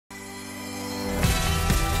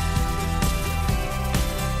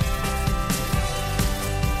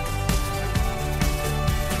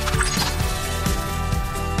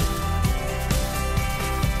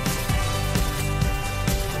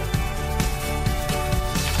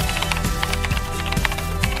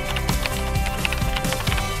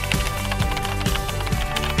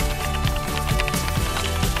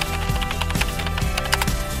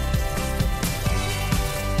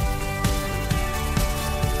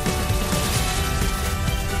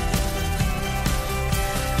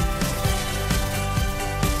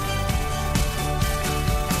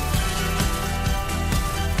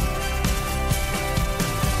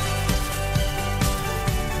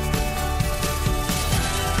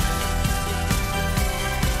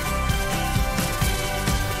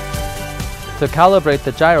To calibrate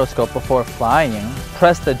the gyroscope before flying,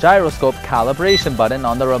 press the gyroscope calibration button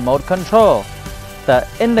on the remote control. The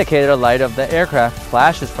indicator light of the aircraft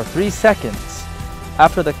flashes for 3 seconds.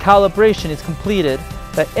 After the calibration is completed,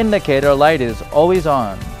 the indicator light is always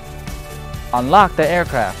on. Unlock the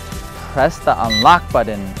aircraft. Press the unlock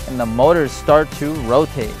button and the motors start to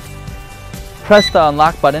rotate. Press the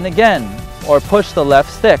unlock button again or push the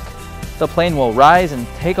left stick. The plane will rise and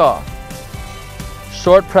take off.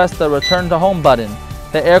 Short press the return to home button.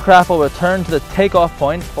 The aircraft will return to the takeoff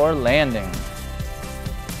point for landing.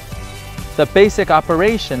 The basic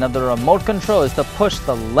operation of the remote control is to push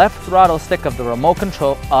the left throttle stick of the remote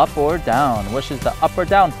control up or down, which is the up or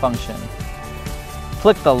down function.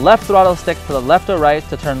 Flick the left throttle stick to the left or right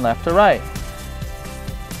to turn left or right.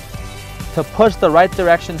 To push the right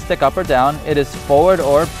direction stick up or down, it is forward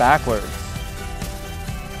or backwards.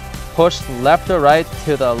 Push left or right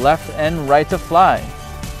to the left and right to fly.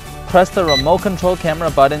 Press the remote control camera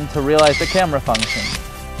button to realize the camera function.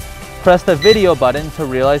 Press the video button to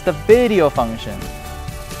realize the video function.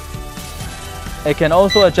 It can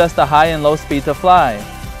also adjust the high and low speed to fly.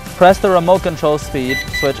 Press the remote control speed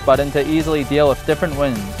switch button to easily deal with different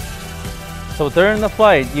winds. So during the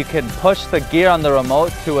flight, you can push the gear on the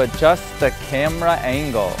remote to adjust the camera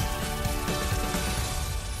angle.